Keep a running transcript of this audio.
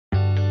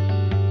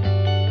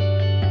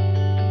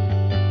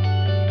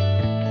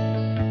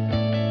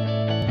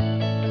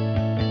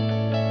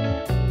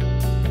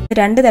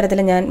രണ്ട് തരത്തിൽ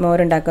ഞാൻ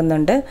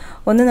മോരുണ്ടാക്കുന്നുണ്ട്.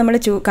 ഒന്ന് നമ്മൾ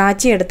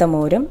കാച്ചിയെടുത്ത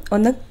മോരും,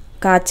 ഒന്ന്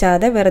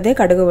കാച്ചാതെ വെറുതെ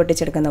കടുക്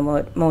പൊട്ടിച്ചെടുക്കുന്ന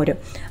മോരും.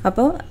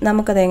 അപ്പോൾ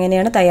നമുക്കത്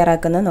എങ്ങനെയാണ്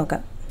തയ്യാറാക്കുന്നത്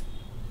നോക്കാം.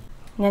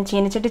 ഞാൻ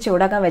ചീനിച്ചട്ടി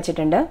ചൂടാക്കാൻ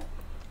വെച്ചിട്ടുണ്ട്.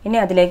 ഇനി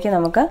അതിലേക്ക്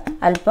നമുക്ക്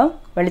അല്പം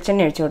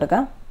വെളിച്ചെണ്ണ ഒഴിച്ചു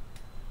കൊടുക്കാം.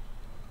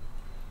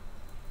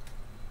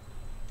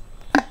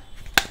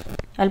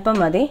 അല്പം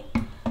മതി.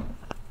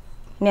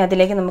 ഇനി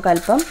അതിലേക്ക് നമുക്ക്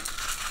അല്പം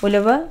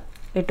ഉലുവ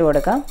ഇട്ട്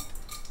കൊടുക്കാം.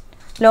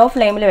 ലോ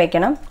ഫ്ലെയിമിൽ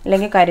വെക്കണം,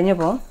 അല്ലെങ്കിൽ കരിഞ്ഞു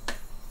പോകും.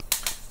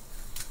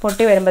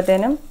 പൊട്ടി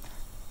വരുമ്പോഴത്തേനും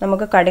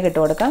നമുക്ക് കടുക് ഇട്ട്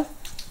കൊടുക്കാം.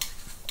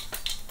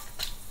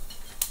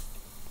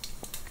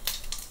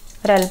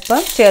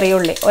 ഒരല്പം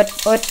ചെറിയുള്ളി,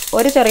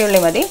 ഒരു ചെറിയുള്ളി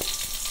മതി.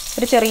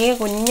 ഒരു ചെറിയ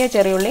കുഞ്ഞ്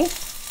ചെറിയുള്ളി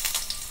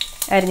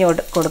അരിഞ്ഞു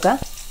കൊടുക്കുക.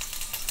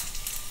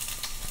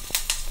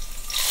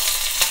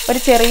 ഒരു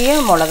ചെറിയ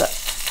മുളക്,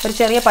 ഒരു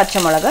ചെറിയ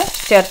പച്ചമുളക്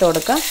ചേർത്ത്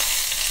കൊടുക്കുക.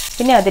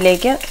 പിന്നെ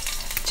അതിലേക്ക്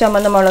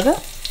ചുമന്ന മുളക്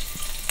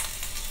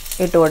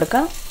ഇട്ട്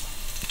കൊടുക്കുക.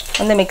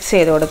 ഒന്ന് മിക്സ്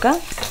ചെയ്ത് കൊടുക്കുക.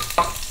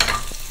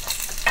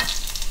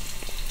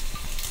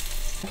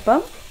 ഇപ്പം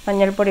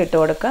മഞ്ഞൾപ്പൊടി ഇട്ട്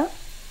കൊടുക്കുക.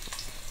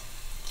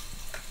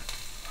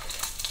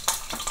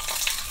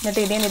 എന്നിട്ട്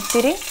ഇതിൽ നിന്ന്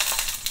ഇത്തിരി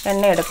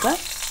എണ്ണ എടുക്കുക.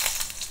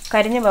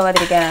 കരിഞ്ഞു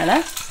പോകാതിരിക്കാനാണ്.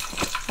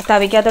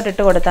 തവിക്കകത്തോട്ട്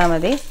ഇട്ട് കൊടുത്താൽ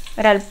മതി.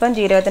 ഒരല്പം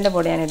ജീരകത്തിൻ്റെ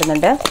പൊടി ഞാൻ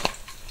ഇടുന്നുണ്ട്.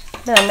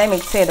 ഇത് നന്നായി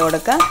മിക്സ് ചെയ്ത്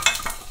കൊടുക്കുക.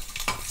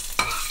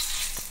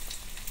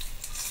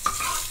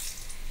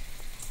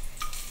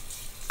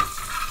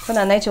 ഇപ്പോൾ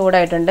നന്നായി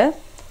ചൂടായിട്ടുണ്ട്.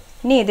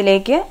 ഇനി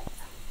ഇതിലേക്ക്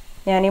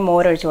ഞാൻ ഈ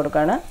മോരൊഴിച്ച്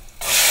കൊടുക്കുകയാണ്.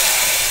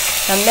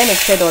 നന്നായി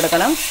മിക്സ് ചെയ്ത്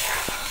കൊടുക്കണം.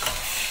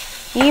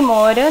 ഈ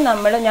മോര്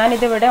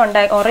ഞാനിതിവിടെ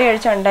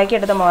ഉറയൊഴിച്ച്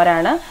ഉണ്ടാക്കിയെടുത്ത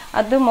മോരാണ്.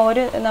 അത്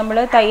മോര് നമ്മൾ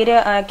തൈര്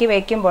ആക്കി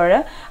വയ്ക്കുമ്പോൾ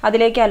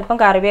അതിലേക്ക് അല്പം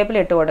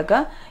കറിവേപ്പില ഇട്ട് കൊടുക്കുക.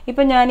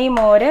 ഇപ്പം ഞാൻ ഈ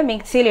മോര്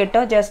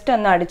മിക്സിയിലിട്ടോ ജസ്റ്റ്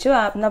ഒന്ന് അടിച്ചു.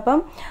 അപ്പം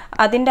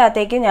അതിൻ്റെ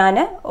അകത്തേക്ക് ഞാൻ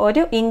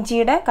ഒരു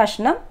ഇഞ്ചിയുടെ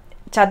കഷ്ണം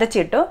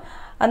ചതച്ചിട്ടു.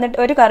 എന്നിട്ട്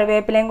ഒരു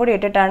കറിവേപ്പിലയും കൂടി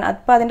ഇട്ടിട്ടാണ്,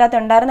 അപ്പോൾ അതിൻ്റെ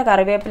അകത്ത് ഉണ്ടായിരുന്ന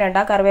കറിവേപ്പില ഉണ്ട്,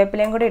 ആ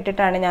കറിവേപ്പിലയും കൂടി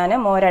ഇട്ടിട്ടാണ് ഞാൻ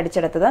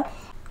മോരടിച്ചെടുത്തത്.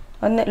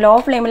 ഒന്ന് ലോ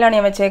ഫ്ലെയിമിലാണ്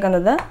ഞാൻ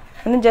വെച്ചേക്കുന്നത്.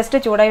 ഒന്ന് ജസ്റ്റ്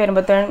ചൂടായി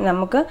വരുമ്പോഴത്തേനും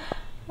നമുക്ക്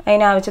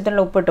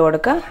അതിനാവശ്യത്തിനുള്ള ഉപ്പിട്ട്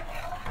കൊടുക്കുക.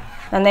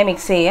 നന്നായി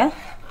മിക്സ് ചെയ്യുക.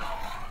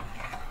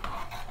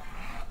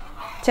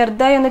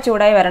 ചെറുതായി ഒന്ന്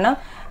ചൂടായി വരണം.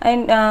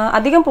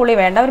 അധികം പുളി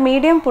വേണ്ട, ഒരു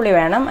മീഡിയം പുളി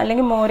വേണം,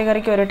 അല്ലെങ്കിൽ മോര്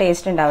കറിക്ക് ഒരു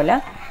ടേസ്റ്റ് ഉണ്ടാവില്ല.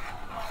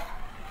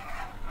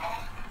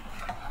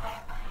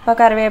 അപ്പോൾ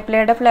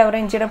കറിവേപ്പിലയുടെ ഫ്ലേവർ,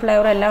 ഇഞ്ചിയുടെ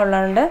ഫ്ലേവർ എല്ലാം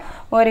ഉള്ളതുകൊണ്ട്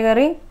മോര്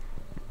കറി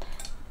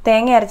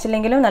തേങ്ങ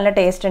അരച്ചില്ലെങ്കിലും നല്ല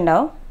ടേസ്റ്റ്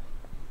ഉണ്ടാവും.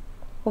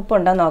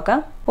 ഉപ്പുണ്ടോ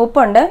നോക്കാം.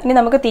 ഉപ്പുണ്ട്. ഇനി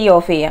നമുക്ക് തീ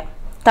ഓഫ് ചെയ്യാം.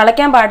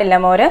 തിളയ്ക്കാൻ പാടില്ല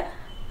മോര്.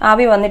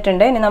 ആവി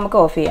വന്നിട്ടുണ്ട്. ഇനി നമുക്ക്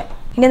ഓഫ് ചെയ്യാം.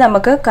 ഇനി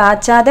നമുക്ക്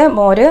കാച്ചാതെ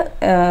മോര്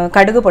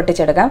കടുക്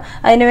പൊട്ടിച്ചെടുക്കാം.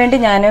 അതിനുവേണ്ടി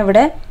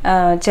ഞാനിവിടെ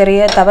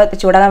ചെറിയ തവ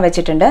ചൂടാകാൻ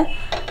വെച്ചിട്ടുണ്ട്.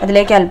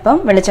 അതിലേക്ക് അല്പം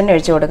വെളിച്ചെണ്ണ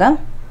ഒഴിച്ചു കൊടുക്കാം.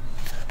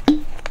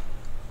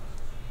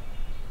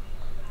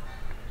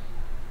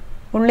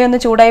 ഉള്ളി ഒന്ന്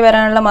ചൂടായി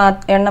വരാനുള്ള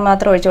എണ്ണ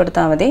മാത്രം ഒഴിച്ചു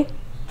കൊടുത്താൽ മതി.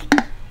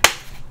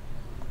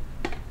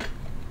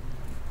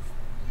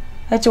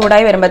 അത്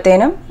ചൂടായി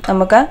വരുമ്പോഴത്തേനും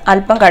നമുക്ക്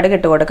അല്പം കടുക്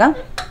ഇട്ട് കൊടുക്കാം.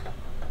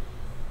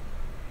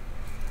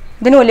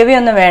 ഇതിന്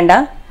ഉലുവയൊന്നും വേണ്ട,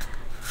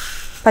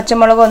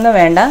 പച്ചമുളകൊന്നും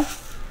വേണ്ട.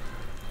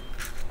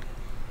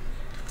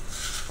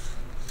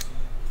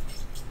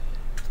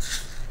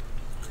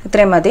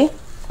 ഇത്രയും മതി.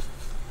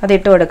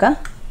 അതിട്ട് കൊടുക്കാം.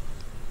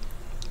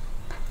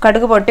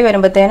 കടുക് പൊട്ടി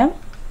വരുമ്പോഴത്തേനും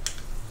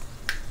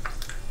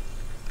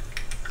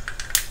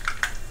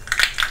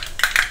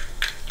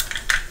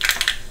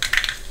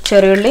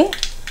ചെറിയുള്ളി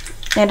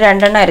ഞാൻ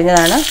 2 എണ്ണം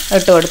അരിഞ്ഞതാണ്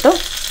ഇട്ട് കൊടുത്തു.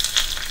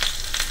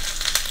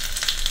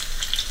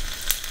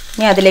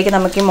 ഇനി അതിലേക്ക്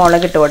നമുക്ക് ഈ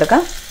മുളക് ഇട്ട്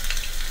കൊടുക്കാം.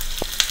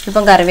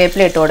 ഇപ്പം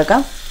കറിവേപ്പില ഇട്ട്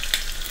കൊടുക്കാം.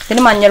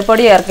 ഇതിന്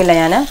മഞ്ഞൾപ്പൊടി ചേർക്കില്ല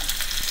ഞാൻ.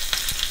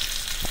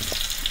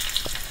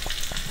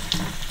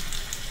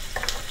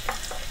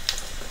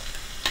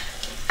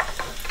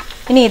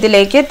 ഇനി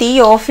ഇതിലേക്ക് തീ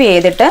ഓഫ്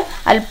ചെയ്തിട്ട്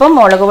അല്പം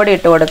മുളക് പൊടി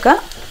ഇട്ട് കൊടുക്കുക.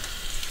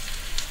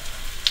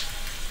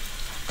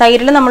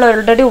 തൈരിൽ നമ്മൾ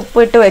ഓൾറെഡി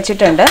ഉപ്പ് ഇട്ട്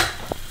വെച്ചിട്ടുണ്ട്.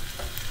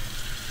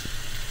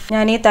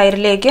 ഞാൻ ഈ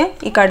തൈരിലേക്ക്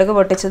ഈ കടുക്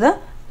പൊട്ടിച്ചത്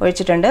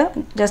ഒഴിച്ചിട്ടുണ്ട്.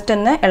 ജസ്റ്റ്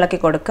ഒന്ന് ഇളക്കി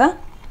കൊടുക്കുക.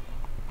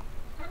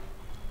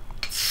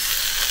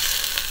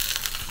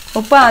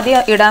 ഉപ്പ്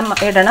ആദ്യം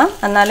ഇടണം,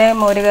 എന്നാലേ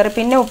മോര് കറി,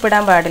 പിന്നെ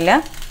ഉപ്പിടാൻ പാടില്ല.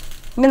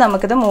 ഇനി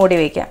നമുക്കിത് മൂടി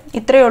വയ്ക്കാം.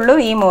 ഇത്രയേ ഉള്ളൂ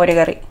ഈ മോര്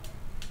കറി.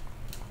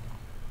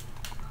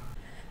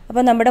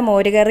 അപ്പോൾ നമ്മുടെ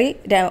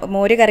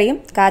മോര് കറിയും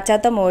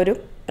കാച്ചാത്ത മോരും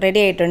റെഡി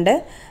ആയിട്ടുണ്ട്.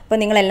 അപ്പോൾ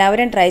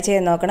നിങ്ങളെല്ലാവരും ട്രൈ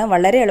ചെയ്ത് നോക്കണം.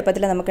 വളരെ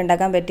എളുപ്പത്തിൽ നമുക്ക്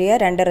ഉണ്ടാക്കാൻ പറ്റിയ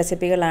 2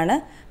 റെസിപ്പികളാണ്.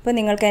 അപ്പോൾ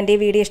നിങ്ങൾക്ക് എൻ്റെ ഈ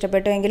വീഡിയോ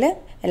ഇഷ്ടപ്പെട്ടുവെങ്കിൽ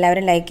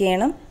എല്ലാവരും ലൈക്ക്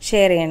ചെയ്യണം,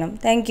 ഷെയർ ചെയ്യണം.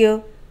 താങ്ക്